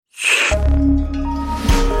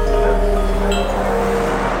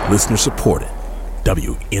Listener supported.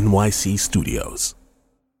 WNYC Studios.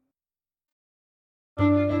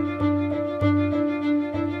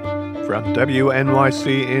 From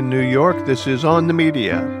WNYC in New York, this is On the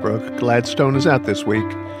Media. Brooke Gladstone is out this week.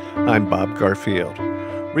 I'm Bob Garfield.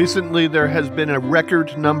 Recently, there has been a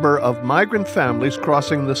record number of migrant families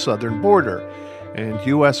crossing the southern border, and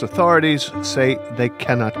U.S. authorities say they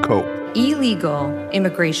cannot cope. Illegal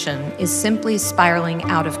immigration is simply spiraling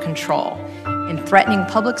out of control and threatening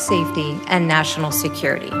public safety and national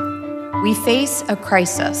security. We face a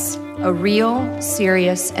crisis, a real,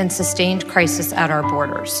 serious, and sustained crisis at our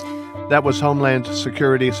borders. That was Homeland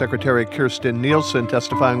Security Secretary Kirstjen Nielsen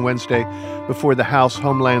testifying Wednesday before the House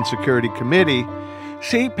Homeland Security Committee.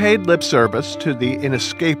 She paid lip service to the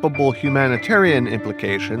inescapable humanitarian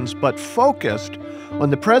implications, but focused on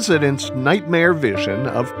the president's nightmare vision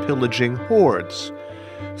of pillaging hordes.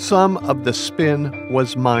 Some of the spin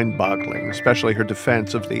was mind-boggling, especially her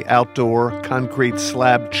defense of the outdoor, concrete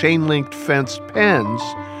slab, chain-linked fenced pens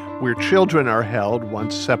where children are held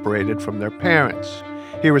once separated from their parents.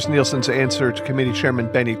 Here is Nielsen's answer to Committee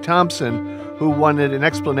Chairman Benny Thompson, who wanted an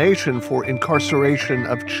explanation for incarceration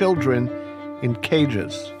of children in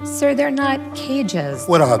cages. Sir, they're not cages.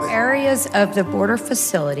 What are they? Areas of the border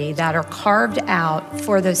facility that are carved out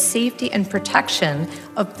for the safety and protection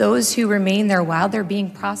of those who remain there while they're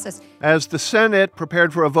being processed. As the Senate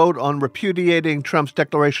prepared for a vote on repudiating Trump's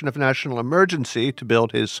declaration of national emergency to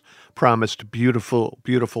build his promised beautiful,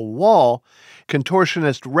 beautiful wall,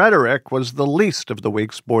 contortionist rhetoric was the least of the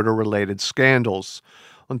week's border-related scandals.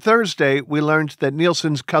 On Thursday, we learned that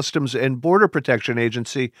Nielsen's Customs and Border Protection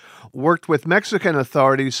Agency worked with Mexican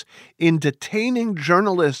authorities in detaining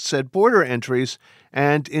journalists at border entries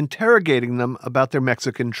and interrogating them about their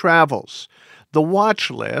Mexican travels. The watch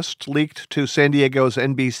list, leaked to San Diego's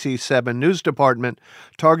NBC7 news department,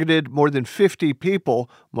 targeted more than 50 people,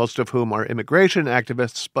 most of whom are immigration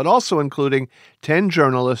activists, but also including 10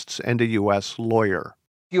 journalists and a U.S. lawyer.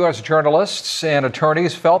 U.S. journalists and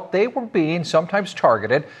attorneys felt they were being sometimes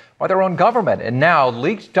targeted by their own government, and now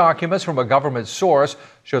leaked documents from a government source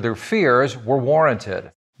show their fears were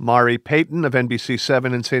warranted. Mari Payton of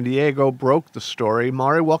NBC7 in San Diego broke the story.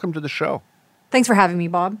 Mari, welcome to the show. Thanks for having me,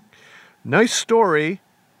 Bob. Nice story.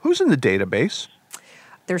 Who's in the database?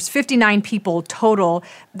 There's 59 people total.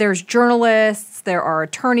 There's journalists, there are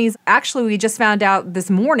attorneys. Actually, we just found out this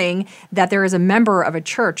morning that there is a member of a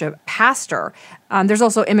church, a pastor. There's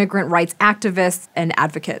also immigrant rights activists and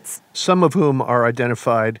advocates. Some of whom are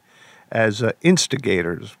identified as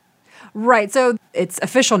instigators. Right. So its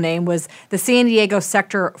official name was the San Diego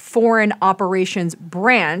Sector Foreign Operations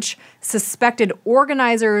Branch, suspected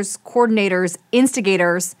organizers, coordinators,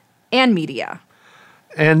 instigators, and media.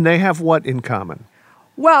 And they have what in common?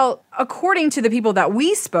 Well, according to the people that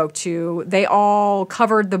we spoke to, they all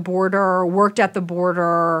covered the border, worked at the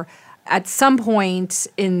border. At some point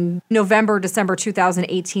in November, December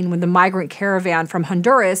 2018, when the migrant caravan from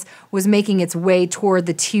Honduras was making its way toward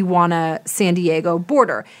the Tijuana-San Diego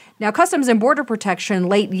border. Now, Customs and Border Protection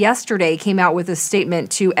late yesterday came out with a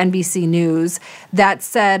statement to NBC News that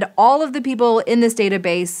said all of the people in this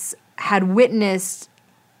database had witnessed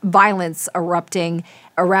violence erupting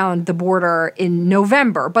around the border in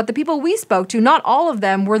November. But the people we spoke to, not all of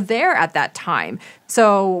them were there at that time.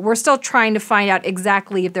 So we're still trying to find out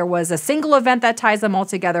exactly if there was a single event that ties them all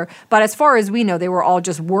together. But as far as we know, they were all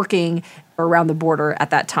just working around the border at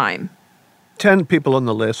that time. 10 people on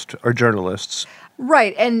the list are journalists.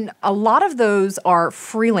 Right. And a lot of those are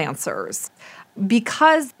freelancers.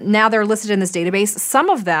 Because now they're listed in this database, some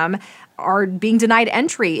of them are being denied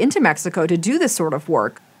entry into Mexico to do this sort of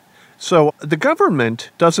work. So the government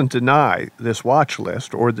doesn't deny this watch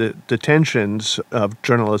list or the detentions of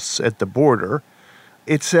journalists at the border.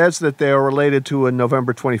 It says that they are related to a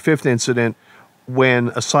November 25th incident when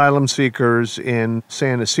asylum seekers in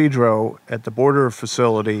San Isidro at the border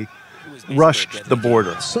facility rushed the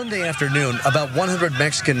border. Sunday afternoon, about 100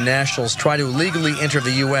 Mexican nationals try to illegally enter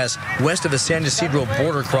the U.S. west of the San Isidro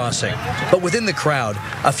border crossing. But within the crowd,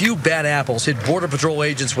 a few bad apples hit Border Patrol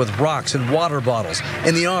agents with rocks and water bottles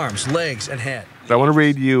in the arms, legs, and head. I want to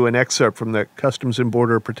read you an excerpt from the Customs and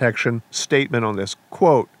Border Protection statement on this.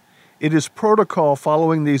 Quote, "It is protocol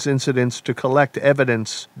following these incidents to collect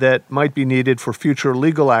evidence that might be needed for future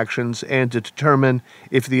legal actions and to determine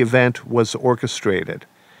if the event was orchestrated."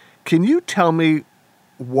 Can you tell me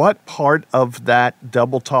what part of that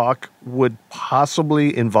double talk would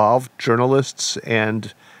possibly involve journalists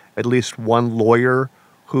and at least one lawyer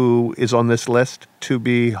who is on this list to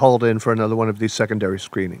be hauled in for another one of these secondary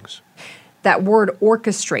screenings? That word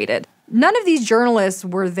orchestrated. None of these journalists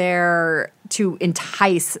were there to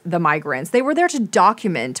entice the migrants. They were there to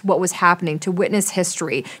document what was happening, to witness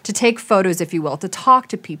history, to take photos, if you will, to talk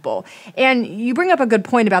to people. And you bring up a good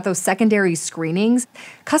point about those secondary screenings.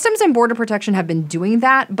 Customs and Border Protection have been doing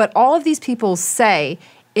that, but all of these people say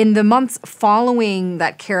in the months following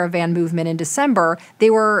that caravan movement in December, they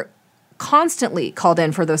were constantly called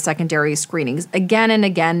in for those secondary screenings again and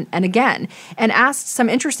again and again, and asked some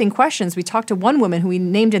interesting questions. We talked to one woman who we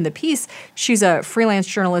named in the piece. She's a freelance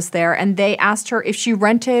journalist there, and they asked her if she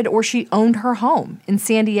rented or she owned her home in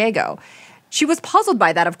San Diego. She was puzzled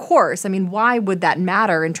by that, of course. I mean, why would that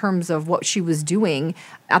matter in terms of what she was doing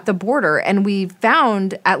at the border? And we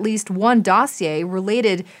found at least one dossier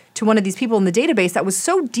related to one of these people in the database that was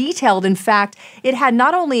so detailed. In fact, it had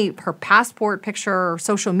not only her passport picture or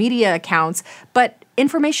social media accounts, but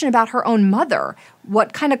information about her own mother,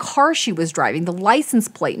 what kind of car she was driving, the license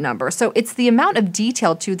plate number. So it's the amount of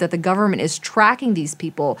detail, too, that the government is tracking these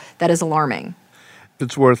people that is alarming.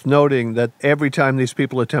 It's worth noting that every time these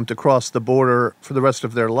people attempt to cross the border for the rest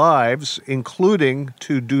of their lives, including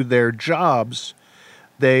to do their jobs,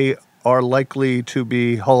 they are likely to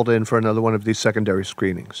be hauled in for another one of these secondary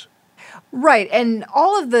screenings. Right. And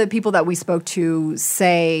all of the people that we spoke to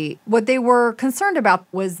say what they were concerned about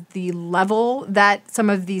was the level that some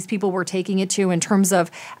of these people were taking it to in terms of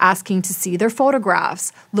asking to see their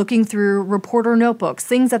photographs, looking through reporter notebooks,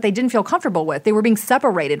 things that they didn't feel comfortable with. They were being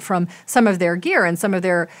separated from some of their gear and some of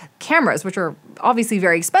their cameras, which are obviously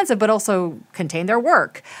very expensive, but also contain their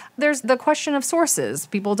work. There's the question of sources.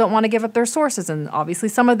 People don't want to give up their sources, and obviously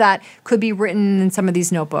some of that could be written in some of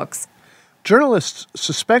these notebooks. Journalists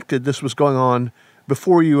suspected this was going on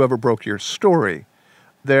before you ever broke your story.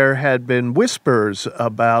 There had been whispers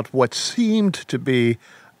about what seemed to be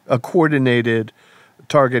a coordinated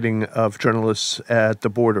targeting of journalists at the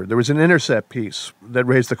border. There was an Intercept piece that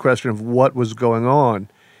raised the question of what was going on.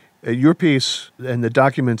 Your piece and the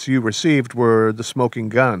documents you received were the smoking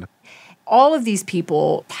gun. All of these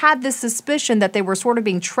people had this suspicion that they were sort of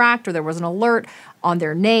being tracked or there was an alert on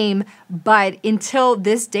their name. But until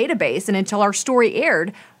this database and until our story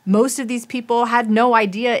aired, most of these people had no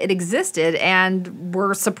idea it existed and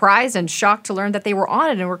were surprised and shocked to learn that they were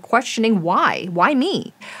on it and were questioning why. Why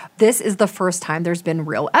me? This is the first time there's been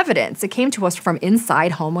real evidence. It came to us from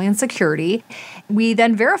inside Homeland Security. We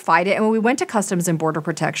then verified it, and when we went to Customs and Border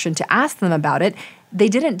Protection to ask them about it, they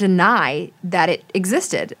didn't deny that it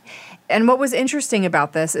existed. And what was interesting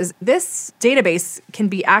about this is this database can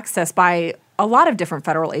be accessed by a lot of different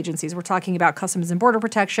federal agencies. We're talking about Customs and Border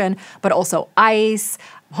Protection, but also ICE,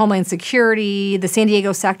 Homeland Security, the San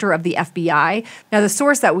Diego sector of the FBI. Now, the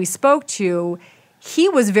source that we spoke to, he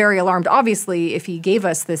was very alarmed, obviously, if he gave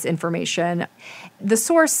us this information. The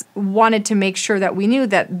source wanted to make sure that we knew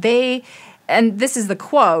that they, and this is the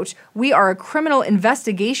quote, "We are a criminal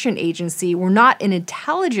investigation agency. We're not an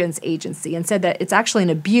intelligence agency," and said that it's actually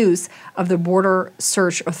an abuse of the Border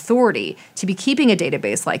Search Authority to be keeping a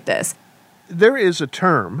database like this. There is a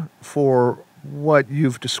term for what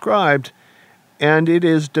you've described, and it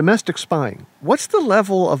is domestic spying. What's the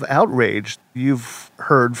level of outrage you've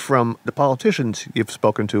heard from the politicians you've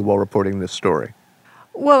spoken to while reporting this story?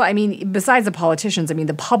 Well, I mean, besides the politicians, I mean,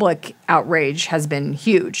 the public outrage has been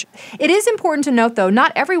huge. It is important to note, though,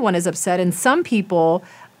 not everyone is upset, and some people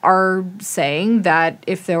are saying that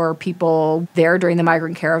if there were people there during the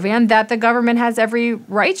migrant caravan, that the government has every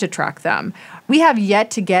right to track them. We have yet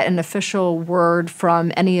to get an official word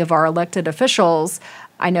from any of our elected officials.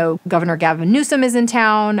 I know Governor Gavin Newsom is in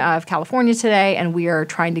town of California today, and we are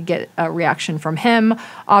trying to get a reaction from him.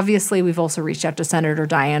 Obviously, we've also reached out to Senator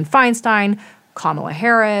Dianne Feinstein, Kamala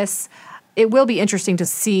Harris. It will be interesting to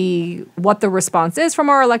see what the response is from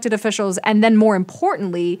our elected officials, and then more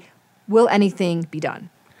importantly, will anything be done?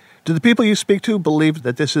 Do the people you speak to believe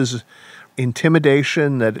that this is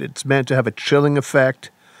intimidation, that it's meant to have a chilling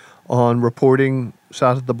effect on reporting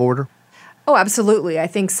south of the border? Oh, absolutely. I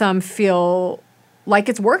think some feel like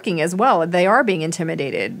it's working as well. They are being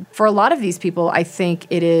intimidated. For a lot of these people, I think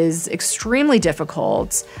it is extremely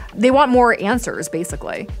difficult. They want more answers,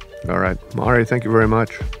 basically. All right. Mari, thank you very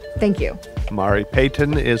much. Thank you. Mari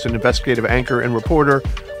Payton is an investigative anchor and reporter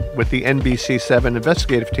with the NBC7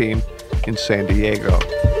 investigative team in San Diego.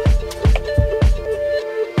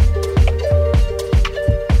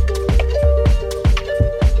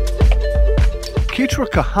 Ketra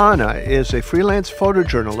Kahana is a freelance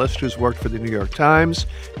photojournalist who's worked for the New York Times,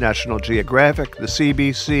 National Geographic, the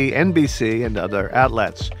CBC, NBC, and other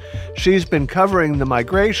outlets. She's been covering the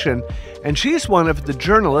migration, and she's one of the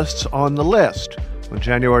journalists on the list. On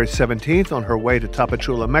January 17th, on her way to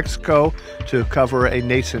Tapachula, Mexico, to cover a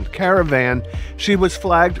nascent caravan, she was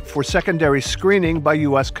flagged for secondary screening by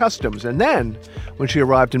U.S. Customs. And then, when she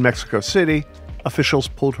arrived in Mexico City, officials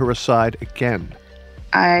pulled her aside again.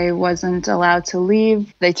 I wasn't allowed to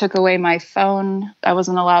leave. They took away my phone. I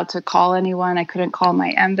wasn't allowed to call anyone. I couldn't call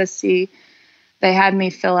my embassy. They had me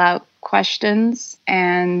fill out questions.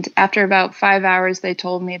 And after about 5 hours, they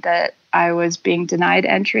told me that I was being denied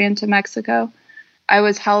entry into Mexico. I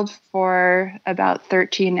was held for about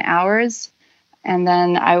 13 hours. And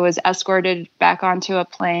then I was escorted back onto a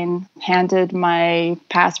plane, handed my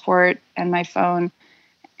passport and my phone,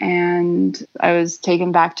 and I was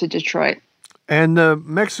taken back to Detroit. And the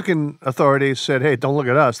Mexican authorities said, hey, don't look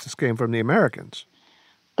at us. This came from the Americans.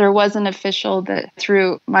 There was an official that,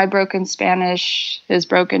 through my broken Spanish, his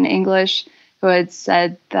broken English, who had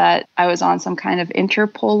said that I was on some kind of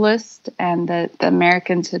Interpol list and that the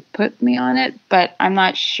Americans had put me on it. But I'm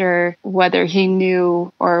not sure whether he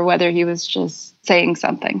knew or whether he was just saying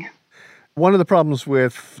something. One of the problems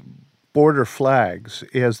with border flags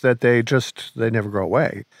is that they never go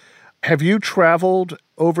away. Have you traveled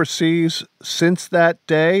overseas since that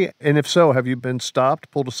day? And if so, have you been stopped,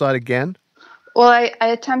 pulled aside again? Well, I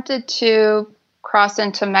attempted to cross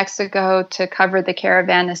into Mexico to cover the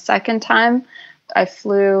caravan a second time. I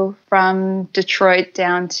flew from Detroit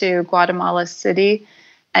down to Guatemala City.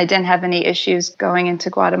 I didn't have any issues going into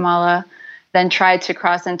Guatemala. Then tried to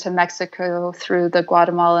cross into Mexico through the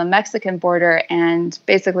Guatemala-Mexican border, and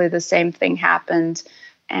basically the same thing happened,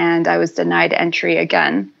 and I was denied entry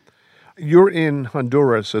again. You're in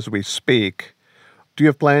Honduras as we speak. Do you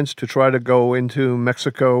have plans to try to go into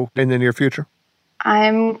Mexico in the near future?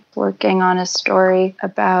 I'm working on a story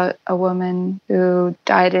about a woman who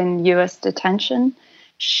died in U.S. detention.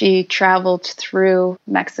 She traveled through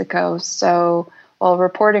Mexico. So while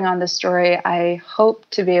reporting on this story, I hope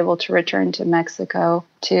to be able to return to Mexico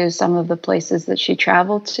to some of the places that she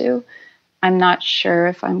traveled to. I'm not sure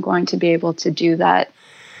if I'm going to be able to do that.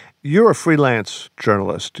 You're a freelance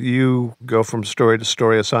journalist. You go from story to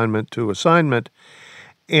story, assignment to assignment,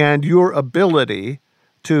 and your ability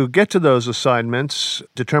to get to those assignments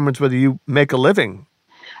determines whether you make a living.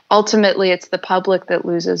 Ultimately, it's the public that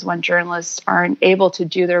loses when journalists aren't able to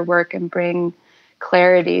do their work and bring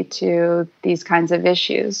clarity to these kinds of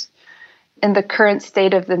issues. In the current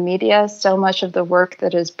state of the media, so much of the work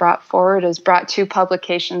that is brought forward is brought to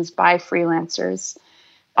publications by freelancers.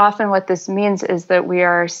 Often what this means is that we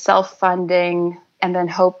are self-funding and then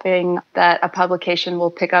hoping that a publication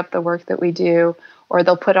will pick up the work that we do, or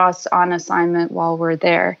they'll put us on assignment while we're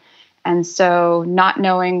there. And so not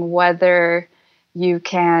knowing whether you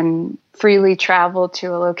can freely travel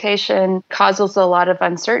to a location causes a lot of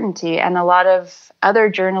uncertainty. And a lot of other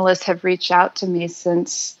journalists have reached out to me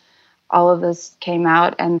since all of this came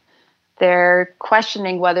out, and they're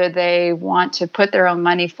questioning whether they want to put their own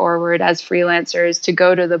money forward as freelancers to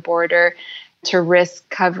go to the border to risk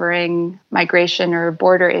covering migration or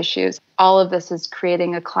border issues. All of this is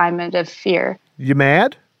creating a climate of fear. You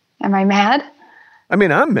mad? Am I mad? I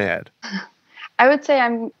mean, I'm mad. I would say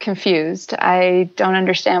I'm confused. I don't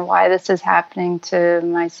understand why this is happening to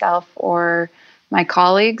myself or my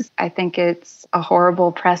colleagues. I think it's a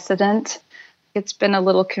horrible precedent. It's been a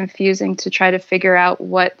little confusing to try to figure out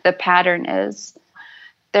what the pattern is.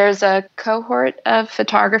 There's a cohort of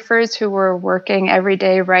photographers who were working every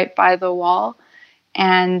day right by the wall,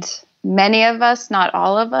 and many of us, not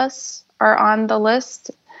all of us, are on the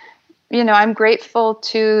list. You know, I'm grateful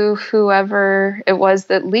to whoever it was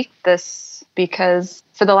that leaked this, because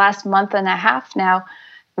for the last month and a half now,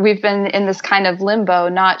 we've been in this kind of limbo,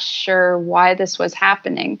 not sure why this was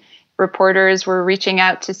happening. Reporters were reaching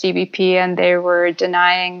out to CBP and they were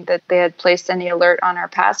denying that they had placed any alert on our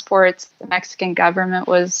passports. The Mexican government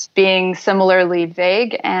was being similarly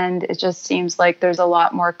vague, and it just seems like there's a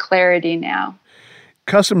lot more clarity now.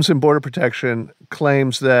 Customs and Border Protection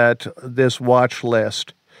claims that this watch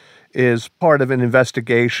list is part of an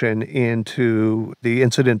investigation into the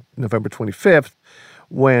incident November 25th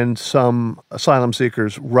when some asylum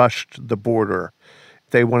seekers rushed the border.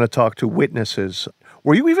 They want to talk to witnesses.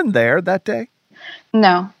 Were you even there that day?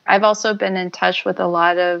 No. I've also been in touch with a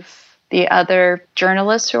lot of the other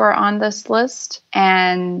journalists who are on this list,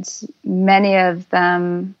 and many of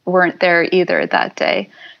them weren't there either that day.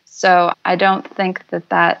 So I don't think that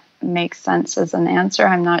that makes sense as an answer.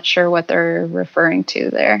 I'm not sure what they're referring to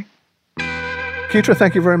there. Keitra,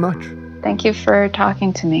 thank you very much. Thank you for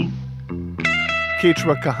talking to me.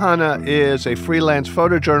 Keitra Kahana is a freelance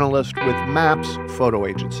photojournalist with MAPS Photo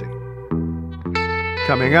Agency.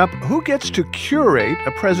 Coming up, who gets to curate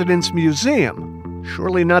a president's museum?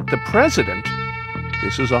 Surely not the president.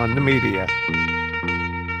 This is On the Media.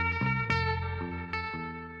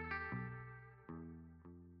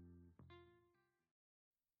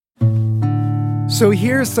 So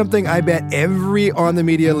here's something I bet every On the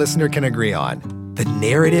Media listener can agree on. The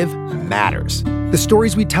narrative matters. The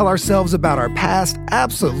stories we tell ourselves about our past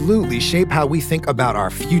absolutely shape how we think about our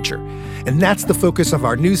future. And that's the focus of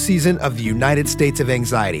our new season of The United States of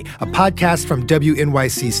Anxiety, a podcast from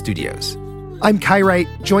WNYC Studios. I'm Kai Wright.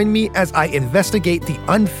 Join me as I investigate the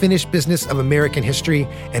unfinished business of American history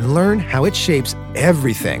and learn how it shapes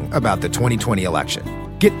everything about the 2020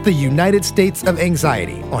 election. Get The United States of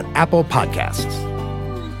Anxiety on Apple Podcasts.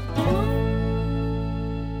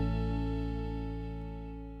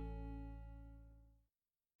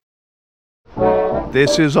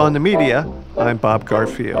 This is On the Media. I'm Bob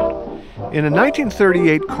Garfield. In a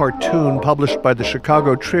 1938 cartoon published by the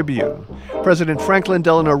Chicago Tribune, President Franklin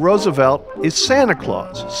Delano Roosevelt is Santa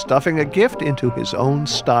Claus, stuffing a gift into his own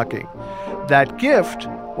stocking. That gift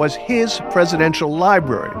was his presidential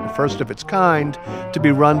library, the first of its kind to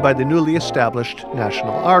be run by the newly established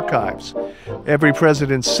National Archives. Every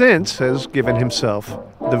president since has given himself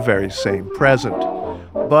the very same present.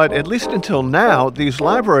 But at least until now, these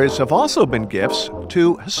libraries have also been gifts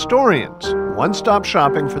to historians, one-stop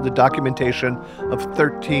shopping for the documentation of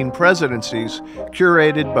 13 presidencies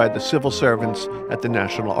curated by the civil servants at the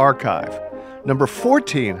National Archive. Number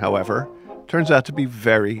 14, however, turns out to be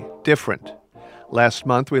very different. Last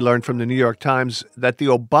month, we learned from the New York Times that the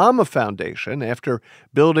Obama Foundation, after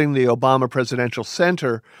building the Obama Presidential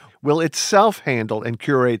Center, will itself handle and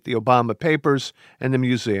curate the Obama papers and the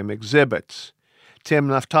museum exhibits. Tim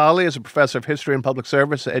Naftali is a professor of history and public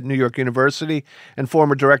service at New York University and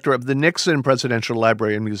former director of the Nixon Presidential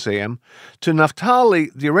Library and Museum. To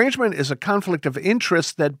Naftali, the arrangement is a conflict of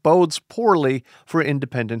interest that bodes poorly for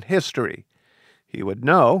independent history. He would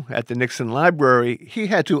know, at the Nixon Library, he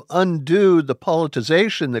had to undo the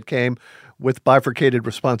politicization that came with bifurcated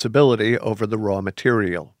responsibility over the raw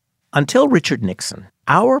material. Until Richard Nixon,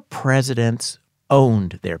 our presidents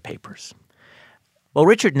owned their papers. Well,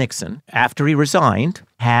 Richard Nixon, after he resigned,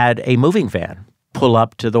 had a moving van pull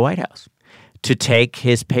up to the White House to take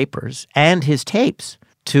his papers and his tapes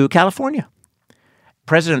to California.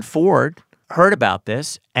 President Ford heard about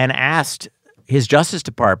this and asked his Justice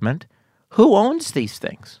Department, who owns these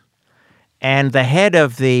things? And the head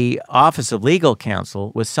of the Office of Legal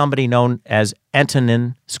Counsel was somebody known as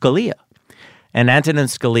Antonin Scalia. And Antonin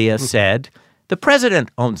Scalia said, the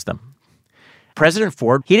president owns them. President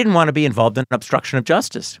Ford, he didn't want to be involved in obstruction of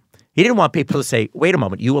justice. He didn't want people to say, wait a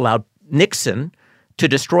moment, you allowed Nixon to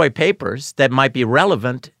destroy papers that might be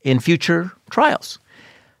relevant in future trials.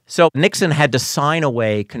 So Nixon had to sign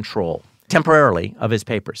away control temporarily of his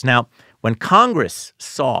papers. Now, when Congress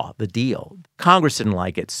saw the deal, Congress didn't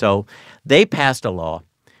like it. So they passed a law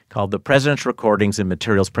called the President's Recordings and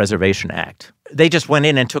Materials Preservation Act. They just went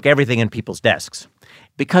in and took everything in people's desks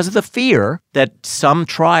because of the fear that some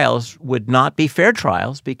trials would not be fair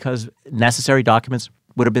trials because necessary documents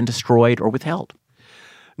would have been destroyed or withheld.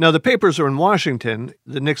 Now, the papers are in Washington.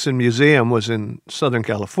 The Nixon Museum was in Southern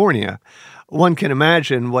California. One can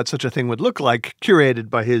imagine what such a thing would look like, curated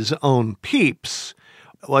by his own peeps.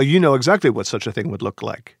 Well, you know exactly what such a thing would look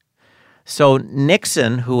like. So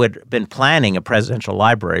Nixon, who had been planning a presidential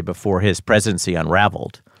library before his presidency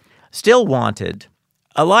unraveled, still wanted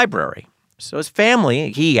a library. So his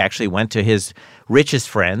family, he actually went to his richest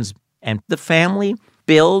friends, and the family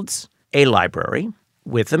builds a library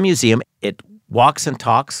with a museum. It walks and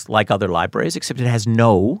talks like other libraries, except it has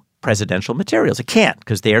no presidential materials. It can't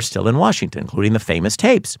because they are still in Washington, including the famous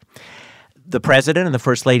tapes. The president and the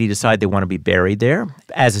first lady decide they want to be buried there,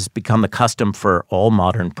 as has become the custom for all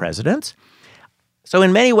modern presidents. So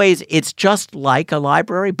in many ways, it's just like a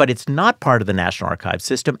library, but it's not part of the National Archives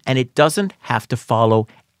system, and it doesn't have to follow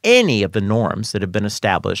any of the norms that have been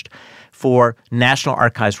established for National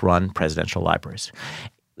Archives-run presidential libraries.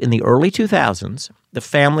 In the early 2000s, the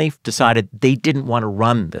family decided they didn't want to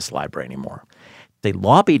run this library anymore. They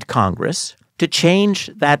lobbied Congress to change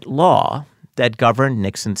that law that governed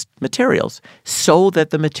Nixon's materials so that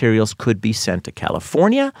the materials could be sent to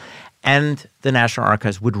California and the National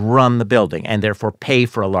Archives would run the building and therefore pay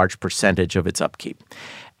for a large percentage of its upkeep.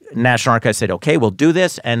 National Archives said, okay, we'll do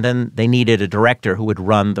this, and then they needed a director who would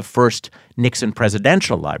run the first Nixon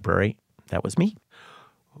Presidential Library. That was me.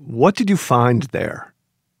 What did you find there?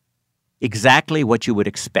 Exactly what you would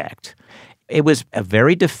expect. It was a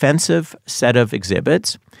very defensive set of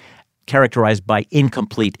exhibits characterized by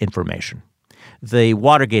incomplete information. The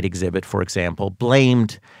Watergate exhibit, for example,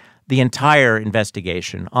 blamed the entire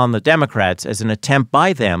investigation on the Democrats as an attempt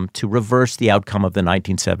by them to reverse the outcome of the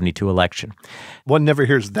 1972 election. One never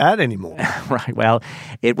hears that anymore. Right. Well,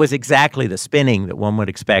 it was exactly the spinning that one would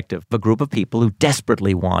expect of a group of people who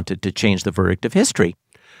desperately wanted to change the verdict of history.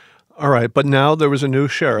 All right, but now there was a new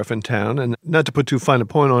sheriff in town, and not to put too fine a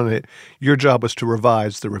point on it, your job was to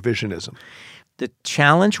revise the revisionism. The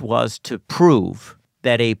challenge was to prove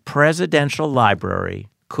that a presidential library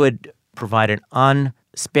could provide an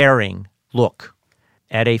unsparing look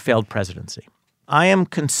at a failed presidency. I am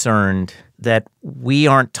concerned that we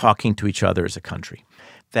aren't talking to each other as a country,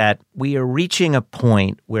 that we are reaching a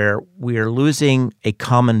point where we are losing a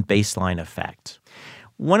common baseline of facts.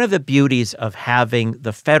 One of the beauties of having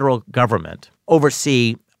the federal government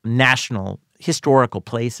oversee national historical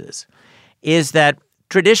places is that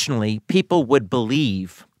traditionally people would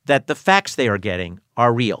believe that the facts they are getting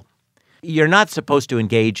are real. You're not supposed to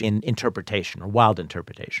engage in interpretation or wild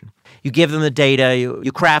interpretation. You give them the data,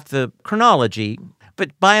 you craft the chronology,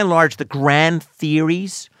 but by and large, the grand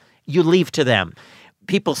theories, you leave to them.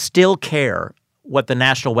 People still care what the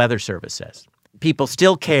National Weather Service says. People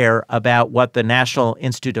still care about what the National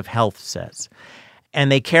Institute of Health says.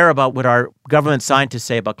 And they care about what our government scientists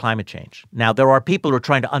say about climate change. Now, there are people who are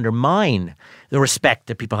trying to undermine the respect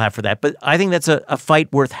that people have for that, but I think that's a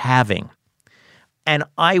fight worth having. And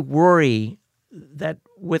I worry that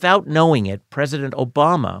without knowing it, President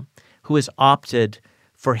Obama, who has opted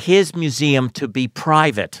for his museum to be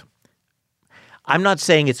private, I'm not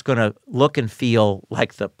saying it's going to look and feel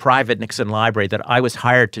like the private Nixon Library that I was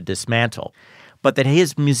hired to dismantle, but that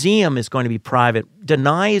his museum is going to be private,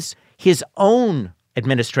 denies his own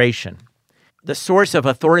administration the source of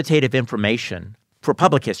authoritative information for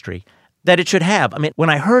public history that it should have. I mean, when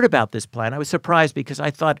I heard about this plan, I was surprised because I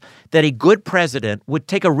thought that a good president would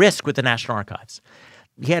take a risk with the National Archives.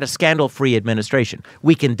 He had a scandal-free administration.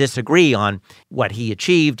 We can disagree on what he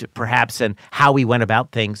achieved, perhaps, and how he went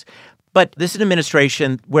about things. But this is an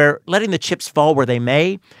administration where letting the chips fall where they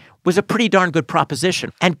may was a pretty darn good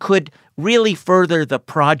proposition and could really further the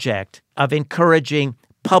project of encouraging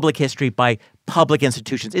public history by public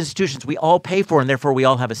institutions we all pay for and therefore we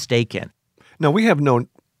all have a stake in. Now, we have no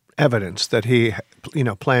evidence that he,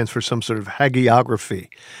 plans for some sort of hagiography.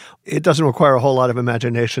 It doesn't require a whole lot of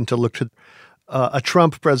imagination to look to a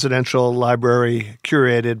Trump presidential library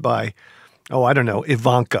curated by,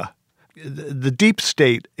 Ivanka. The Deep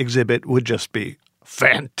State exhibit would just be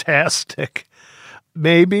fantastic.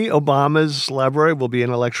 Maybe Obama's library will be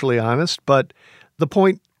intellectually honest, but the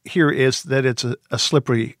point here is that it's a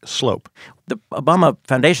slippery slope. The Obama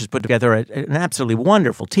Foundation has put together an absolutely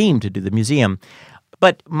wonderful team to do the museum.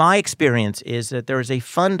 But my experience is that there is a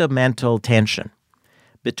fundamental tension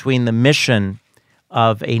between the mission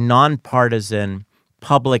of a nonpartisan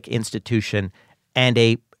public institution and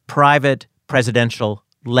a private presidential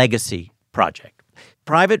legacy project.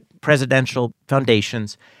 Private presidential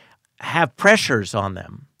foundations have pressures on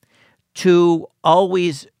them to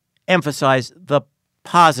always emphasize the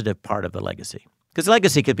positive part of the legacy. Because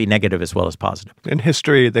legacy could be negative as well as positive. In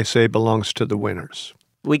history, they say, belongs to the winners.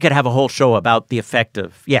 We could have a whole show about the effect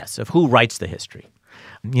of who writes the history.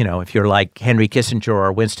 If you're like Henry Kissinger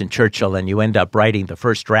or Winston Churchill and you end up writing the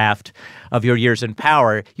first draft of your years in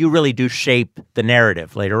power, you really do shape the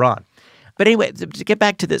narrative later on. But anyway, to get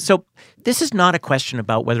back to this, so this is not a question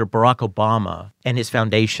about whether Barack Obama and his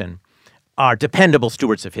foundation are dependable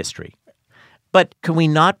stewards of history. But can we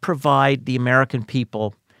not provide the American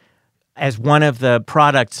people, as one of the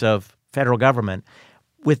products of federal government,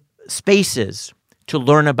 with spaces to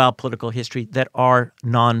learn about political history that are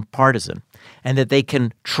nonpartisan and that they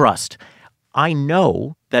can trust? I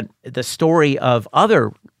know that the story of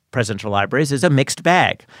other presidential libraries is a mixed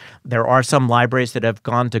bag. There are some libraries that have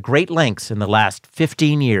gone to great lengths in the last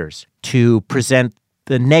 15 years to present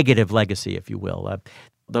the negative legacy, if you will.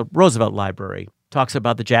 The Roosevelt Library talks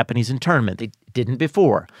about the Japanese internment. It didn't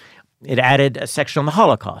before. It added a section on the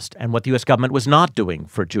Holocaust and what the U.S. government was not doing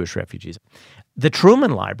for Jewish refugees. The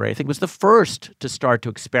Truman Library, I think, was the first to start to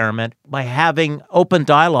experiment by having open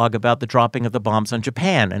dialogue about the dropping of the bombs on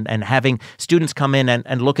Japan and having students come in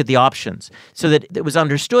and look at the options so that it was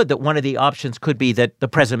understood that one of the options could be that the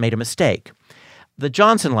president made a mistake. The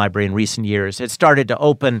Johnson Library in recent years had started to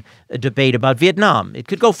open a debate about Vietnam. It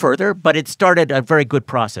could go further, but it started a very good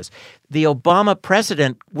process. The Obama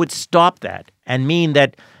president would stop that and mean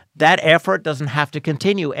that effort doesn't have to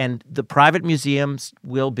continue, and the private museums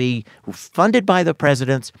will be funded by the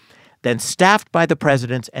presidents, then staffed by the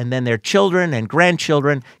presidents, and then their children and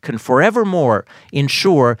grandchildren can forevermore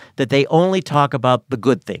ensure that they only talk about the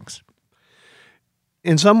good things.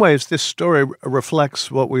 In some ways, this story reflects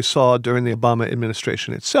what we saw during the Obama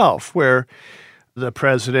administration itself, where the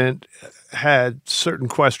president had certain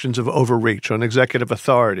questions of overreach on executive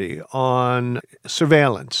authority, on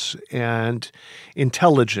surveillance and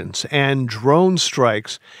intelligence and drone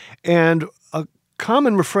strikes. And a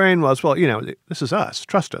common refrain was, well, this is us.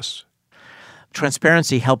 Trust us.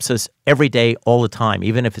 Transparency helps us every day, all the time,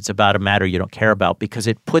 even if it's about a matter you don't care about, because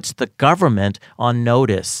it puts the government on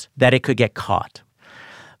notice that it could get caught.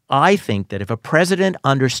 I think that if a president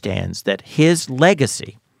understands that his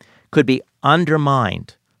legacy could be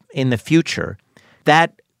undermined in the future,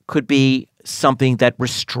 that could be something that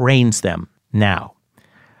restrains them now.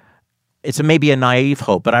 It's maybe a naive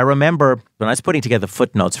hope, but I remember when I was putting together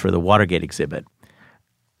footnotes for the Watergate exhibit,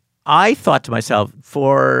 I thought to myself,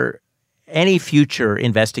 for any future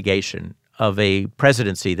investigation of a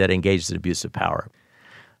presidency that engages in abuse of power,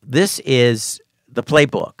 this is the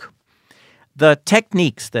playbook. The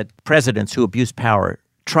techniques that presidents who abuse power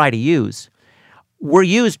try to use were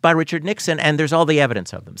used by Richard Nixon, and there's all the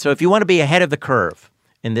evidence of them. So if you want to be ahead of the curve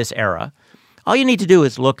in this era, all you need to do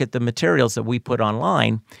is look at the materials that we put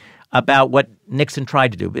online about what Nixon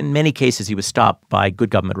tried to do. In many cases, he was stopped by good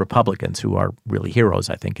government Republicans, who are really heroes,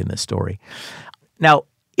 I think, in this story. Now,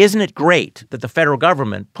 isn't it great that the federal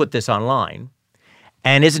government put this online?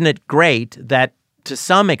 And isn't it great that, to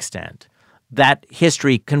some extent, that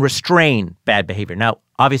history can restrain bad behavior? Now,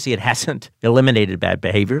 obviously, it hasn't eliminated bad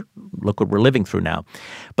behavior. Look what we're living through now.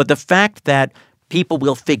 But the fact that people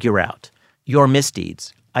will figure out your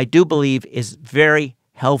misdeeds, I do believe, is very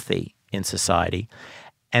healthy in society.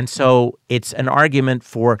 And so it's an argument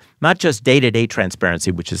for not just day-to-day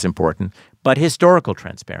transparency, which is important, but historical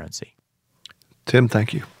transparency. Tim,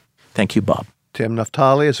 thank you. Thank you, Bob. Tim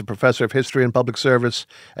Naftali is a professor of history and public service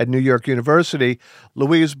at New York University.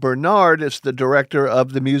 Louise Bernard is the director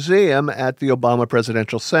of the museum at the Obama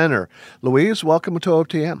Presidential Center. Louise, welcome to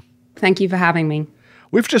OTM. Thank you for having me.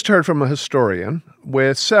 We've just heard from a historian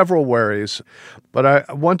with several worries, but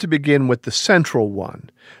I want to begin with the central one,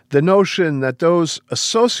 the notion that those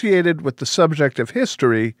associated with the subject of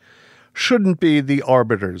history shouldn't be the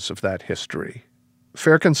arbiters of that history.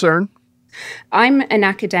 Fair concern? I'm an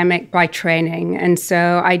academic by training, and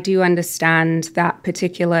so I do understand that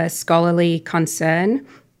particular scholarly concern.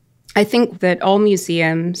 I think that all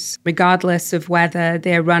museums, regardless of whether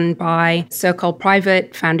they're run by so-called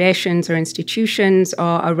private foundations or institutions or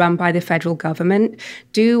are run by the federal government,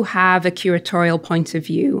 do have a curatorial point of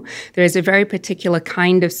view. There is a very particular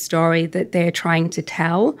kind of story that they're trying to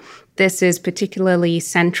tell. This is particularly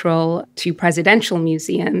central to presidential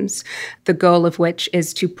museums, the goal of which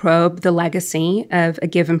is to probe the legacy of a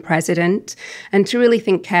given president and to really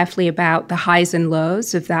think carefully about the highs and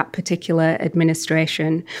lows of that particular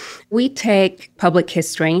administration. We take public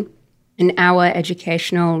history and our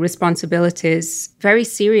educational responsibilities very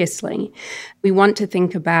seriously. We want to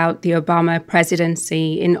think about the Obama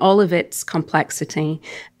presidency in all of its complexity.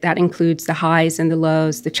 That includes the highs and the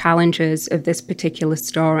lows, the challenges of this particular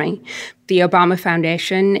story. The Obama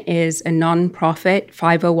Foundation is a non-profit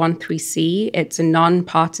 501(c)(3). It's a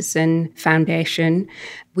non-partisan foundation.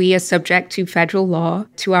 We are subject to federal law,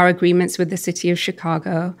 to our agreements with the city of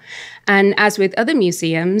Chicago. And as with other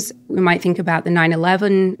museums, we might think about the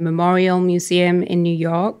 9/11 Memorial Museum in New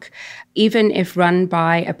York. Even if run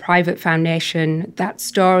by a private foundation, that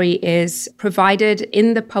story is provided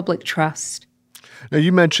in the public trust. Now,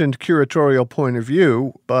 you mentioned curatorial point of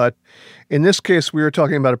view, but in this case, we were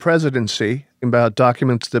talking about a presidency, about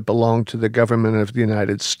documents that belong to the government of the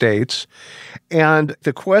United States. And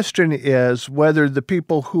the question is whether the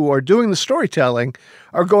people who are doing the storytelling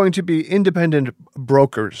are going to be independent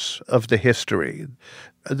brokers of the history,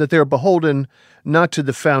 that they're beholden not to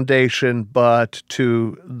the foundation, but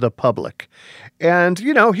to the public. And,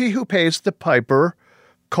 he who pays the piper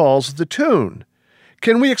calls the tune.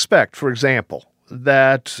 Can we expect, for example,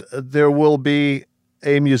 that there will be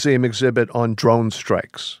a museum exhibit on drone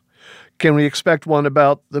strikes? Can we expect one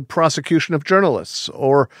about the prosecution of journalists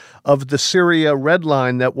or of the Syria red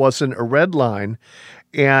line that wasn't a red line?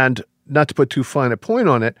 And not to put too fine a point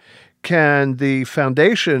on it, can the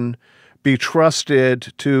foundation be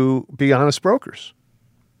trusted to be honest brokers?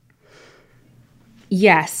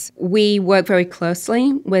 Yes, we work very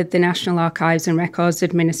closely with the National Archives and Records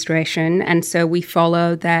Administration, and so we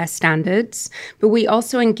follow their standards. But we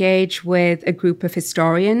also engage with a group of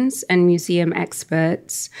historians and museum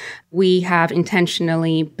experts. We have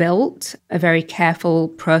intentionally built a very careful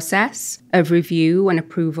process of review and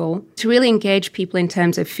approval to really engage people in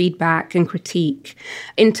terms of feedback and critique.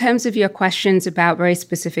 In terms of your questions about very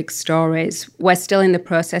specific stories, we're still in the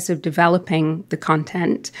process of developing the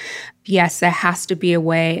content. Yes, there has to be a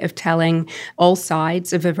way of telling all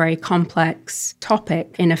sides of a very complex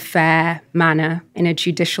topic in a fair manner, in a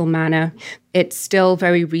judicial manner. It's still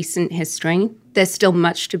very recent history. There's still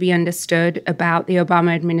much to be understood about the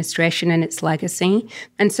Obama administration and its legacy.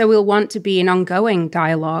 And so we'll want to be in ongoing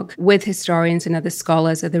dialogue with historians and other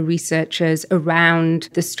scholars, other researchers around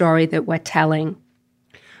the story that we're telling.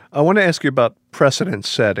 I want to ask you about precedent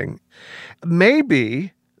setting.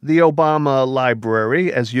 Maybe the Obama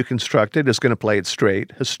library, as you construct it, is going to play it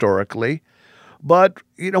straight historically. But,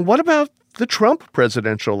 what about the Trump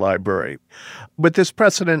presidential library? With this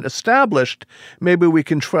precedent established, maybe we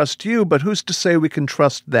can trust you, but who's to say we can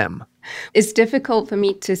trust them? It's difficult for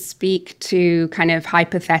me to speak to kind of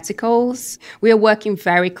hypotheticals. We are working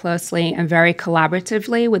very closely and very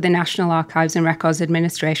collaboratively with the National Archives and Records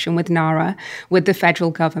Administration, with NARA, with the federal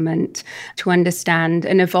government, to understand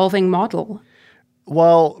an evolving model.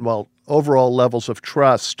 While overall levels of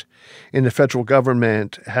trust in the federal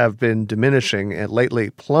government have been diminishing and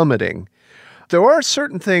lately plummeting, there are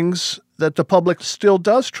certain things that the public still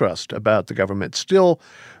does trust about the government, still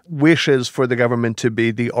wishes for the government to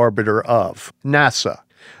be the arbiter of. NASA.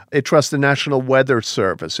 It trusts the National Weather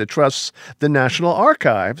Service. It trusts the National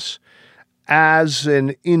Archives as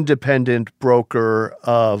an independent broker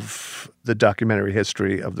of the documentary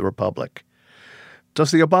history of the Republic.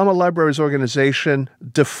 Does the Obama Libraries organization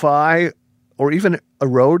defy or even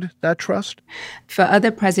erode that trust? For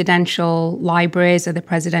other presidential libraries, other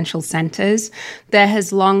presidential centers, there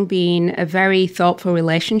has long been a very thoughtful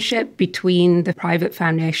relationship between the private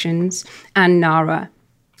foundations and NARA.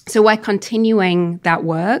 So we're continuing that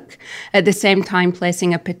work, at the same time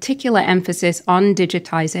placing a particular emphasis on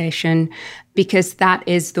digitization, because that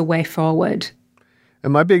is the way forward.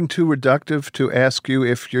 Am I being too reductive to ask you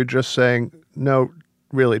if you're just saying, no,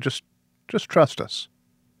 really, just trust us?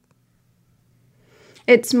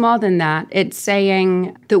 It's more than that. It's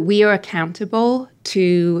saying that we are accountable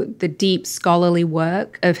to the deep scholarly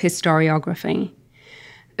work of historiography.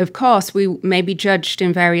 Of course, we may be judged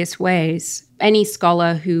in various ways. Any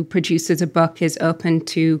scholar who produces a book is open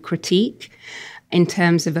to critique in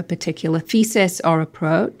terms of a particular thesis or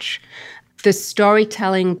approach. The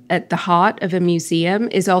storytelling at the heart of a museum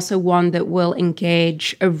is also one that will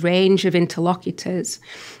engage a range of interlocutors.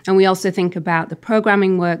 And we also think about the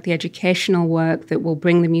programming work, the educational work that will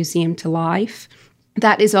bring the museum to life.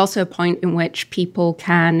 That is also a point in which people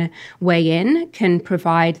can weigh in, can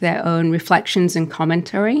provide their own reflections and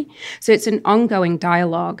commentary. So it's an ongoing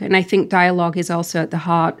dialogue. And I think dialogue is also at the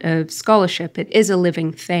heart of scholarship. It is a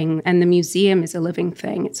living thing, and the museum is a living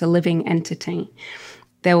thing. It's a living entity.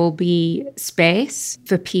 There will be space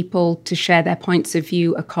for people to share their points of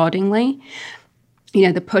view accordingly.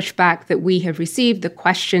 The pushback that we have received, the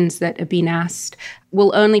questions that have been asked,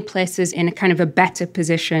 will only place us in a kind of a better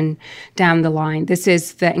position down the line. This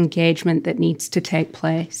is the engagement that needs to take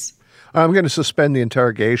place. I'm going to suspend the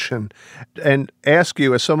interrogation and ask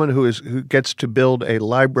you, as someone who gets to build a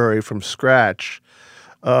library from scratch,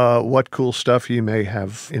 what cool stuff you may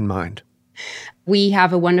have in mind. We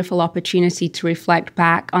have a wonderful opportunity to reflect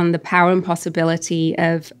back on the power and possibility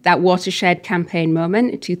of that watershed campaign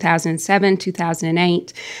moment in 2007,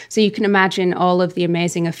 2008. So you can imagine all of the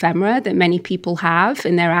amazing ephemera that many people have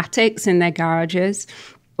in their attics, in their garages,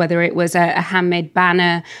 whether it was a handmade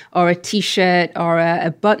banner or a T-shirt or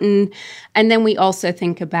a button. And then we also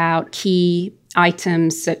think about key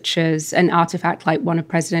items such as an artifact like one of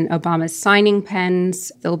President Obama's signing pens.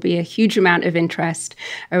 There'll be a huge amount of interest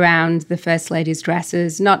around the First Lady's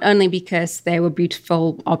dresses, not only because they were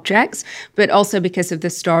beautiful objects, but also because of the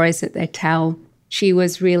stories that they tell. She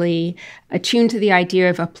was really attuned to the idea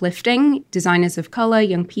of uplifting designers of color,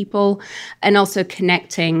 young people, and also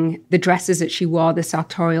connecting the dresses that she wore, the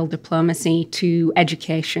sartorial diplomacy, to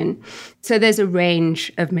education. So there's a range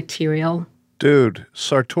of material. Dude,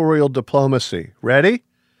 sartorial diplomacy. Ready?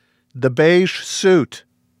 The beige suit.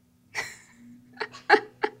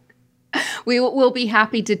 We'll be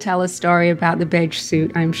happy to tell a story about the beige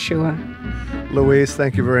suit, I'm sure. Louise,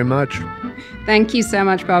 thank you very much. Thank you so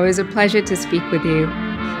much, Bob. It was a pleasure to speak with you.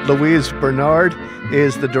 Louise Bernard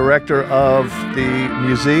is the director of the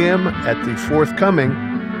museum at the forthcoming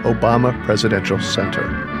Obama Presidential Center.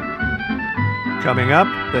 Coming up,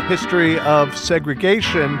 the history of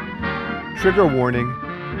segregation. Trigger warning,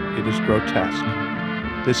 it is grotesque.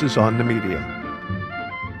 This is On the Media.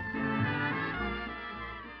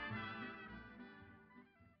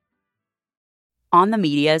 On the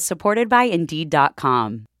Media is supported by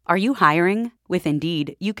Indeed.com. Are you hiring? With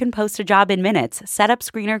Indeed, you can post a job in minutes, set up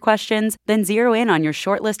screener questions, then zero in on your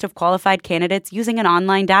short list of qualified candidates using an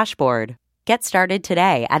online dashboard. Get started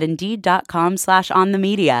today at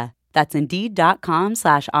Indeed.com/onthemedia. That's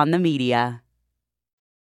Indeed.com/onthemedia.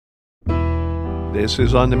 This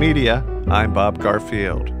is On the Media. I'm Bob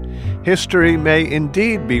Garfield. History may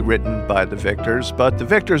indeed be written by the victors, but the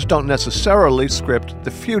victors don't necessarily script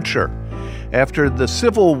the future. After the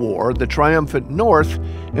Civil War, the triumphant North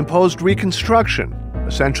imposed Reconstruction,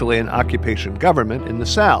 essentially an occupation government in the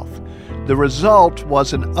South. The result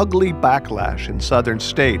was an ugly backlash in southern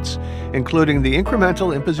states, including the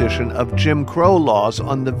incremental imposition of Jim Crow laws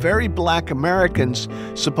on the very black Americans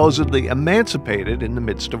supposedly emancipated in the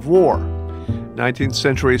midst of war. 19th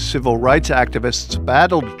century civil rights activists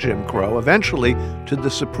battled Jim Crow eventually to the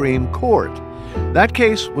Supreme Court. That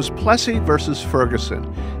case was Plessy versus Ferguson,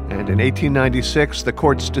 and in 1896 the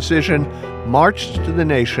court's decision marched to the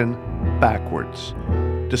nation backwards.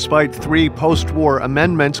 Despite 3 post-war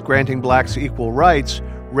amendments granting blacks equal rights,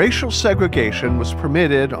 racial segregation was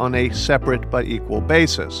permitted on a separate but equal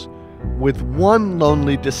basis. With one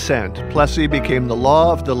lonely dissent, Plessy became the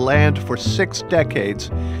law of the land for 6 decades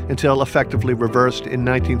until effectively reversed in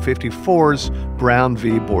 1954's Brown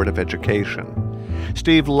v. Board of Education.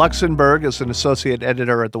 Steve Luxenberg is an associate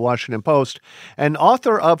editor at The Washington Post and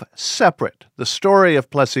author of Separate, the story of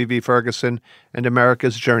Plessy v. Ferguson and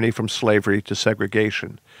America's journey from slavery to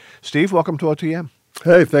segregation. Steve, welcome to OTM.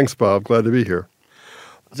 Hey, thanks, Bob. Glad to be here.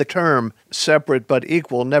 The term separate but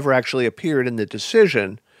equal never actually appeared in the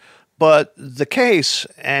decision, but the case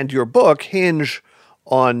and your book hinge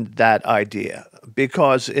on that idea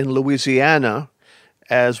because in Louisiana,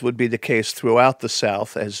 as would be the case throughout the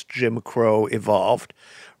South as Jim Crow evolved,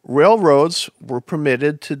 railroads were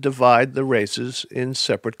permitted to divide the races in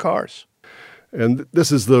separate cars. And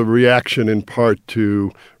this is the reaction in part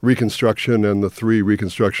to Reconstruction and the 3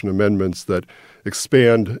 Reconstruction amendments that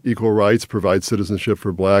expand equal rights, provide citizenship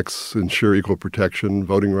for blacks, ensure equal protection,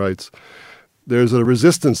 voting rights. There's a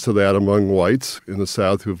resistance to that among whites in the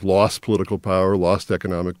South who've lost political power, lost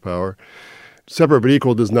economic power. Separate but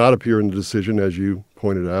equal does not appear in the decision, as you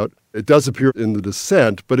pointed out. It does appear in the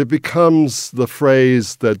dissent, but it becomes the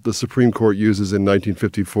phrase that the Supreme Court uses in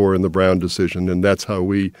 1954 in the Brown decision, and that's how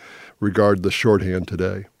we regard the shorthand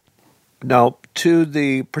today. Now, to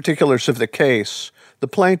the particulars of the case, the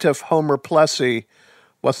plaintiff, Homer Plessy,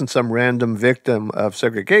 wasn't some random victim of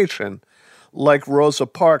segregation. Like Rosa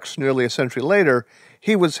Parks nearly a century later,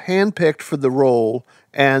 he was handpicked for the role,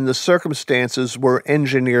 and the circumstances were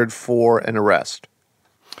engineered for an arrest.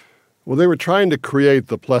 Well, they were trying to create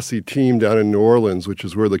the Plessy team down in New Orleans, which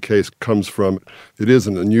is where the case comes from. It is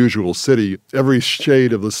an unusual city. Every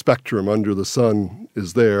shade of the spectrum under the sun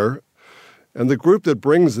is there. And the group that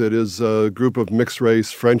brings it is a group of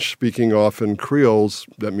mixed-race, French-speaking, often Creoles,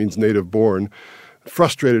 that means native-born,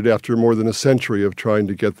 frustrated after more than a century of trying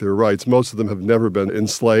to get their rights. Most of them have never been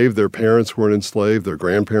enslaved. Their parents weren't enslaved. Their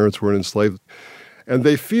grandparents weren't enslaved. And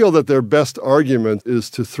they feel that their best argument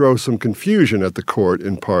is to throw some confusion at the court,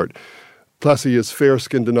 in part. Plessy is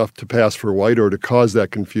fair-skinned enough to pass for white or to cause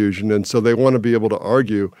that confusion, and so they want to be able to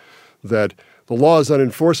argue that the law is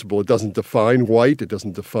unenforceable. It doesn't define white. It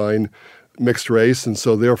doesn't define mixed race, and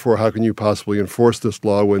so therefore how can you possibly enforce this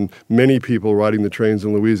law when many people riding the trains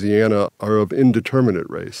in Louisiana are of indeterminate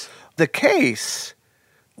race? The case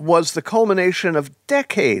was the culmination of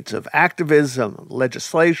decades of activism,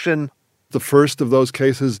 legislation. The first of those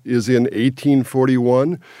cases is in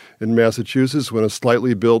 1841 in Massachusetts when a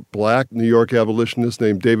slightly built black New York abolitionist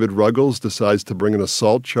named David Ruggles decides to bring an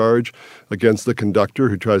assault charge against the conductor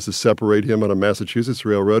who tries to separate him on a Massachusetts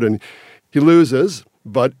railroad, and he loses,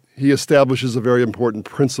 but he establishes a very important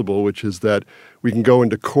principle, which is that we can go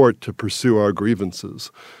into court to pursue our grievances.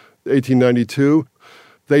 1892,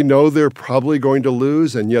 they know they're probably going to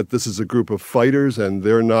lose, and yet this is a group of fighters, and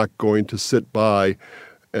they're not going to sit by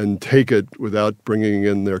and take it without bringing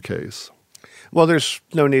in their case. Well, there's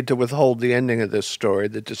no need to withhold the ending of this story.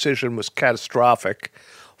 The decision was catastrophic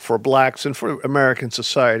for blacks and for American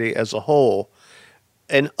society as a whole.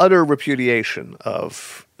 An utter repudiation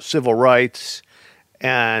of civil rights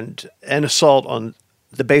and an assault on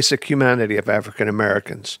the basic humanity of African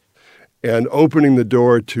Americans. And opening the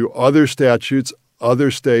door to other statutes,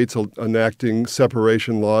 other states enacting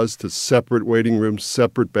separation laws to separate waiting rooms,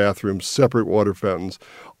 separate bathrooms, separate water fountains.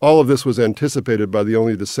 All of this was anticipated by the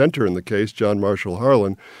only dissenter in the case, John Marshall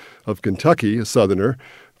Harlan of Kentucky, a Southerner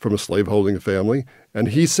from a slaveholding family. And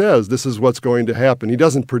he says this is what's going to happen. He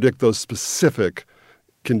doesn't predict those specific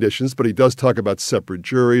conditions, but he does talk about separate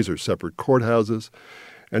juries or separate courthouses.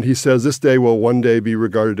 And he says this day will one day be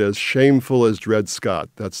regarded as shameful as Dred Scott.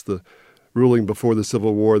 That's the ruling before the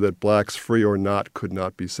Civil War that blacks, free or not, could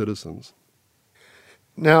not be citizens.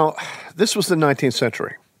 Now, this was the 19th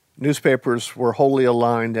century. Newspapers were wholly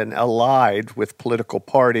aligned and allied with political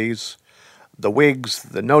parties, the Whigs,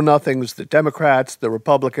 the Know-Nothings, the Democrats, the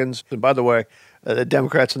Republicans. And by the way, the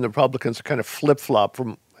Democrats and the Republicans are kind of flip-flop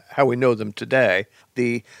from how we know them today.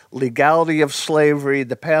 The legality of slavery,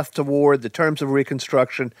 the path to war, the terms of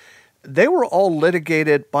Reconstruction, they were all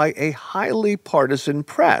litigated by a highly partisan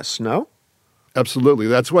press, no? Absolutely.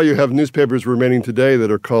 That's why you have newspapers remaining today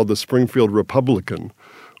that are called the Springfield Republican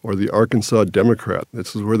or the Arkansas Democrat.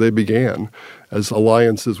 This is where they began, as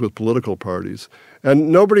alliances with political parties. And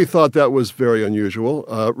nobody thought that was very unusual.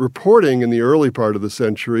 Reporting in the early part of the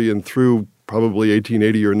century and through probably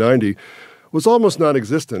 1880 or 90 was almost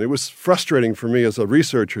non-existent. It was frustrating for me as a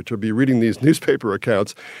researcher to be reading these newspaper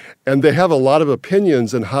accounts, and they have a lot of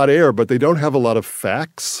opinions and hot air, but they don't have a lot of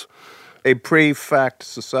facts. A pre-fact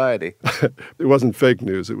society. It wasn't fake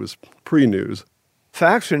news, it was pre-news.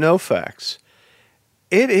 Facts or no facts,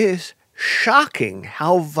 it is shocking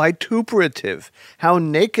how vituperative, how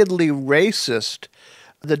nakedly racist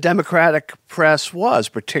the Democratic press was,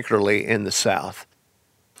 particularly in the South.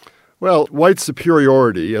 Well, white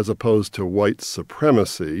superiority, as opposed to white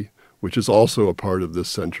supremacy, which is also a part of this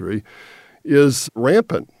century, is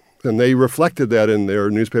rampant. And they reflected that in their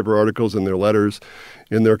newspaper articles, in their letters,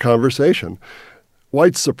 in their conversation.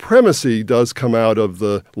 White supremacy does come out of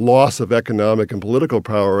the loss of economic and political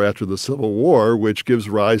power after the Civil War, which gives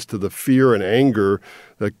rise to the fear and anger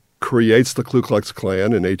that creates the Ku Klux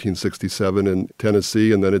Klan in 1867 in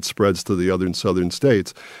Tennessee, and then it spreads to the other southern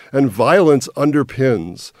states. And violence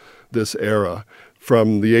underpins this era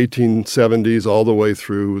from the 1870s all the way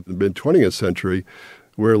through the mid-20th century,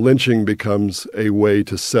 where lynching becomes a way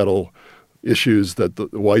to settle issues that the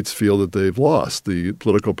whites feel that they've lost, the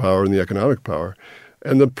political power and the economic power.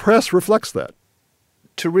 And the press reflects that.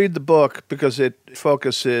 To read the book, because it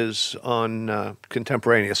focuses on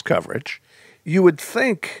contemporaneous coverage, you would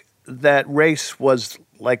think that race was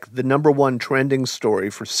like the number one trending story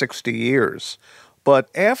for 60 years. But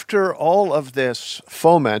after all of this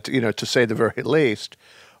foment, to say the very least,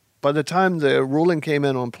 by the time the ruling came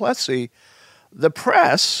in on Plessy, the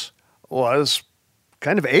press was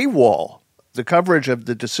kind of AWOL. The coverage of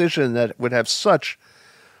the decision that would have such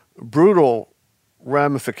brutal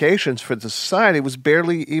ramifications for the society was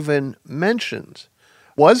barely even mentioned.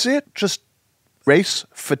 Was it just race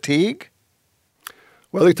fatigue?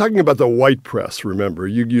 Well, they're talking about the white press, remember.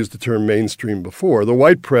 You used the term mainstream before. The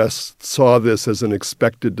white press saw this as an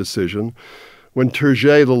expected decision. When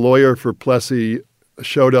Turget, the lawyer for Plessy,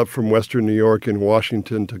 showed up from Western New York in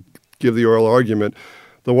Washington to give the oral argument,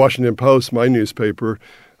 the Washington Post, my newspaper,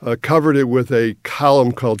 covered it with a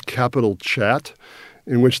column called Capital Chat,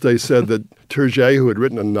 in which they said that Turget, who had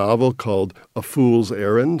written a novel called A Fool's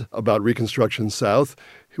Errand about Reconstruction South,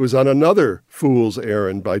 he was on another fool's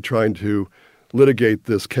errand by trying to litigate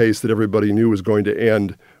this case that everybody knew was going to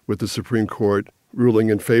end with the Supreme Court ruling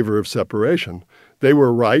in favor of separation. They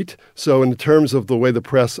were right. So in terms of the way the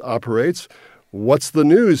press operates, what's the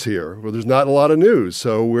news here? Well, there's not a lot of news,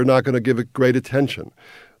 so we're not going to give it great attention.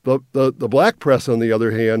 The black press, on the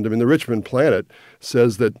other hand, the Richmond Planet,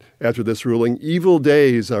 says that after this ruling, evil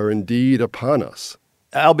days are indeed upon us.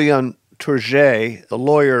 Albion Turget, the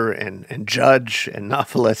lawyer and judge and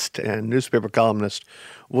novelist and newspaper columnist,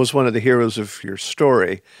 was one of the heroes of your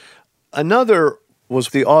story. Another was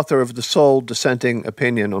the author of the sole dissenting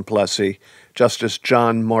opinion on Plessy, Justice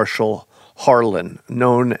John Marshall Harlan,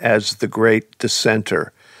 known as the Great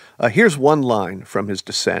Dissenter. Here's one line from his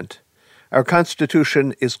dissent. Our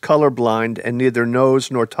Constitution is colorblind and neither knows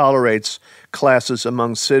nor tolerates classes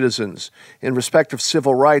among citizens. In respect of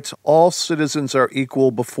civil rights, all citizens are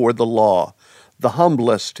equal before the law. The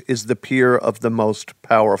humblest is the peer of the most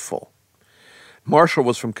powerful. Marshall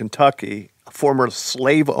was from Kentucky, a former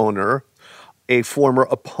slave owner, a former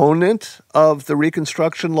opponent of the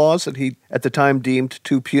Reconstruction laws that he at the time deemed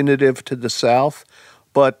too punitive to the South,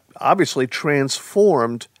 but obviously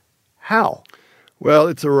transformed. How? Well,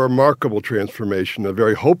 it's a remarkable transformation, a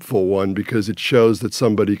very hopeful one, because it shows that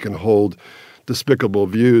somebody can hold despicable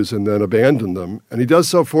views and then abandon them. And he does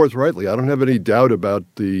so forthrightly. I don't have any doubt about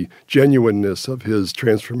the genuineness of his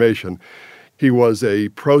transformation. He was a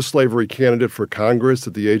pro-slavery candidate for Congress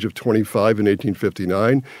at the age of 25 in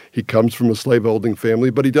 1859. He comes from a slaveholding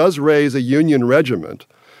family, but he does raise a Union regiment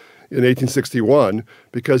in 1861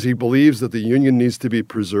 because he believes that the Union needs to be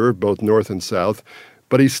preserved both North and South,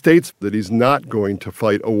 but he states that he's not going to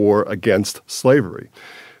fight a war against slavery.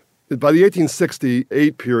 By the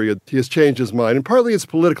 1868 period, he has changed his mind, and partly it's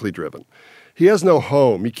politically driven. He has no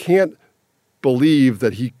home. He can't believe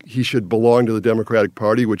that he should belong to the Democratic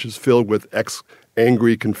Party, which is filled with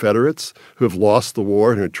angry Confederates who have lost the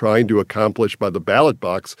war and are trying to accomplish by the ballot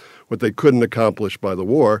box what they couldn't accomplish by the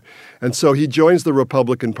war. And so he joins the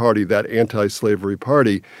Republican Party, that anti-slavery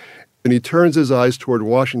party, and he turns his eyes toward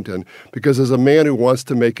Washington because as a man who wants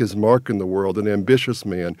to make his mark in the world, an ambitious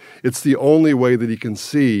man, it's the only way that he can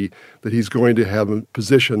see that he's going to have a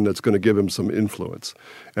position that's going to give him some influence.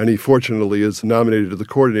 And he fortunately is nominated to the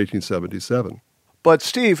court in 1877. But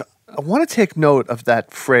Steve, I want to take note of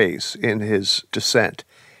that phrase in his dissent,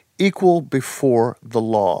 equal before the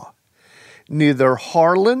law. Neither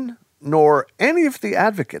Harlan nor any of the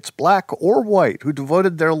advocates, black or white, who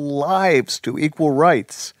devoted their lives to equal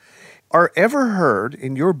rights are ever heard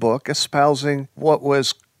in your book espousing what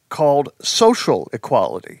was called social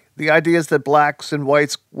equality, the ideas that blacks and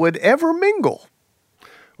whites would ever mingle.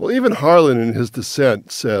 Well, even Harlan in his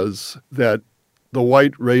dissent says that the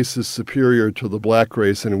white race is superior to the black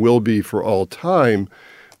race and will be for all time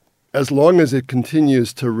as long as it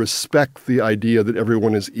continues to respect the idea that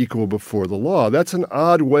everyone is equal before the law. That's an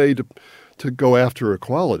odd way to go after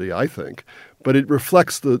equality, I think, but it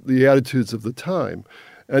reflects the attitudes of the time.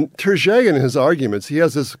 And Turget, in his arguments, he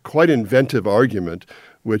has this quite inventive argument,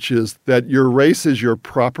 which is that your race is your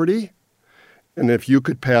property, and if you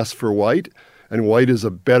could pass for white, and white is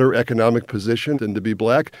a better economic position than to be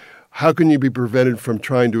black, how can you be prevented from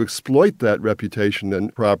trying to exploit that reputation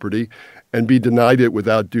and property and be denied it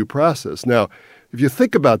without due process? Now, if you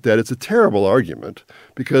think about that, it's a terrible argument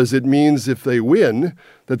because it means if they win,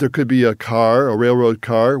 that there could be a railroad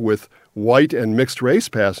car with white and mixed race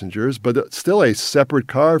passengers, but still a separate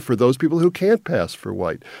car for those people who can't pass for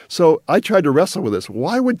white. So I tried to wrestle with this.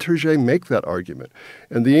 Why would Turget make that argument?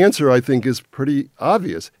 And the answer, I think, is pretty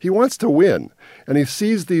obvious. He wants to win, and he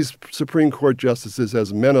sees these Supreme Court justices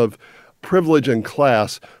as men of privilege and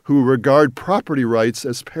class who regard property rights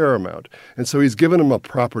as paramount. And so he's given them a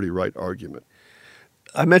property right argument.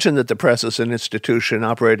 I mentioned that the press as an institution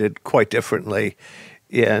operated quite differently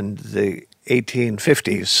in the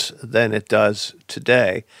 1850s than it does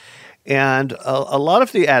today. And a lot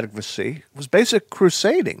of the advocacy was basic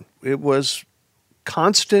crusading. It was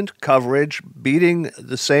constant coverage, beating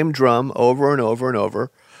the same drum over and over and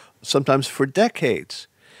over, sometimes for decades.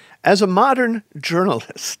 As a modern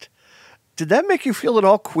journalist, did that make you feel at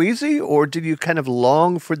all queasy, or did you kind of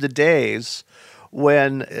long for the days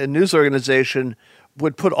when a news organization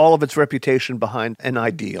would put all of its reputation behind an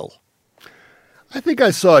ideal? I think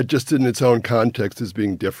I saw it just in its own context as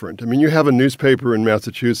being different. I mean, you have a newspaper in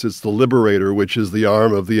Massachusetts, The Liberator, which is the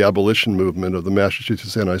arm of the abolition movement of the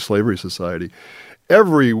Massachusetts Anti-Slavery Society.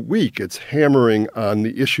 Every week it's hammering on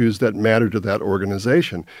the issues that matter to that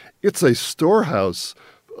organization. It's a storehouse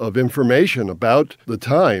of information about the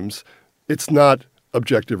times. It's not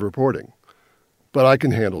objective reporting, but I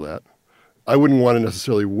can handle that. I wouldn't want to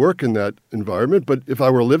necessarily work in that environment, but if I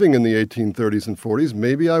were living in the 1830s and 40s,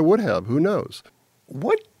 maybe I would have. Who knows?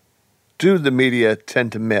 What do the media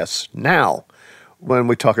tend to miss now when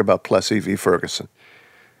we talk about Plessy v. Ferguson?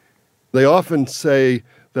 They often say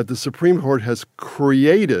that the Supreme Court has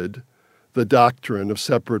created the doctrine of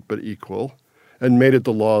separate but equal and made it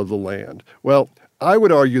the law of the land. Well, I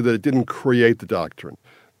would argue that it didn't create the doctrine.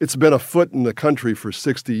 It's been afoot in the country for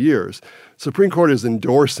 60 years. Supreme Court is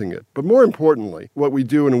endorsing it. But more importantly, what we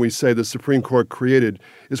do when we say the Supreme Court created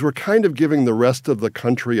is we're kind of giving the rest of the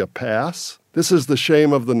country a pass. This is the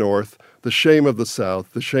shame of the North, the shame of the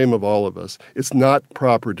South, the shame of all of us. It's not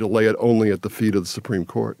proper to lay it only at the feet of the Supreme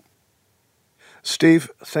Court. Steve,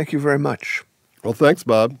 thank you very much. Well, thanks,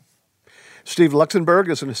 Bob. Steve Luxenberg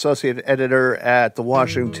is an associate editor at The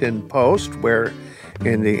Washington Post, where,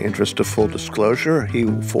 in the interest of full disclosure, he,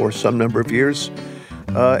 for some number of years,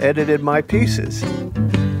 edited my pieces.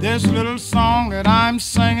 This little song that I'm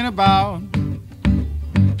singing about,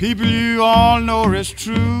 people you all know is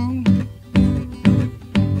true.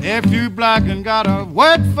 If you black and got a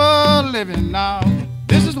word for a living now,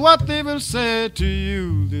 this is what they will say to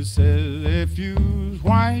you. They say, if you's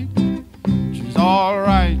white, she's all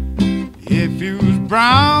right. If you's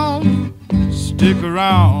brown, stick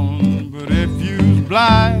around. But if you's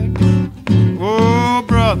black, oh,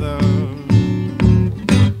 brother,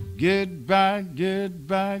 get back, get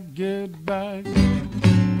back, get back.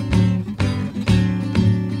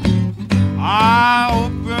 I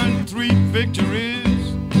opened 3 victories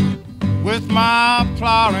with my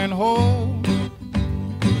plow and hoe.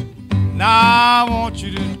 Now I want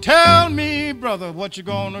you to tell me, brother, what you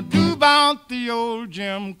gonna do about the old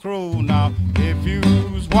Jim Crow. Now, if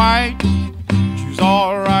you's white, you's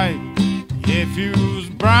all right. If you's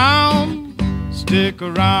brown, stick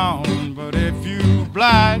around. But if you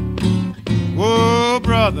black, whoa,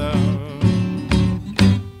 brother,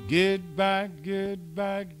 Get back, get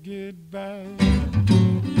back, get back.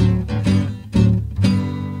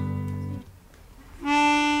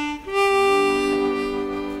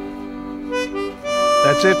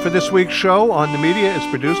 That's it for this week's show. On the Media is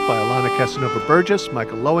produced by Alana Casanova-Burgess,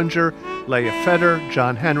 Michael Lowinger, Leah Feder,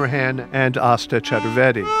 John Hanrahan, and Asta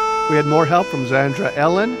Chaturvedi. We had more help from Zandra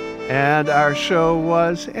Ellen, and our show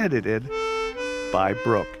was edited by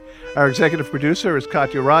Brooke. Our executive producer is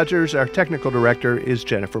Katya Rogers. Our technical director is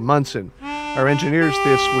Jennifer Munson. Our engineers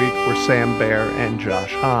this week were Sam Baer and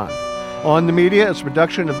Josh Hahn. On the Media is a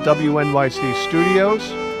production of WNYC Studios.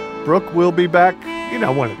 Brooke will be back,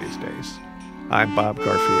 one of these days. I'm Bob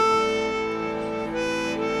Garfield.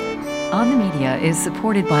 On the Media is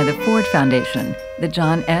supported by the Ford Foundation, the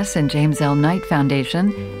John S. and James L. Knight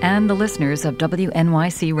Foundation, and the listeners of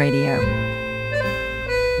WNYC Radio.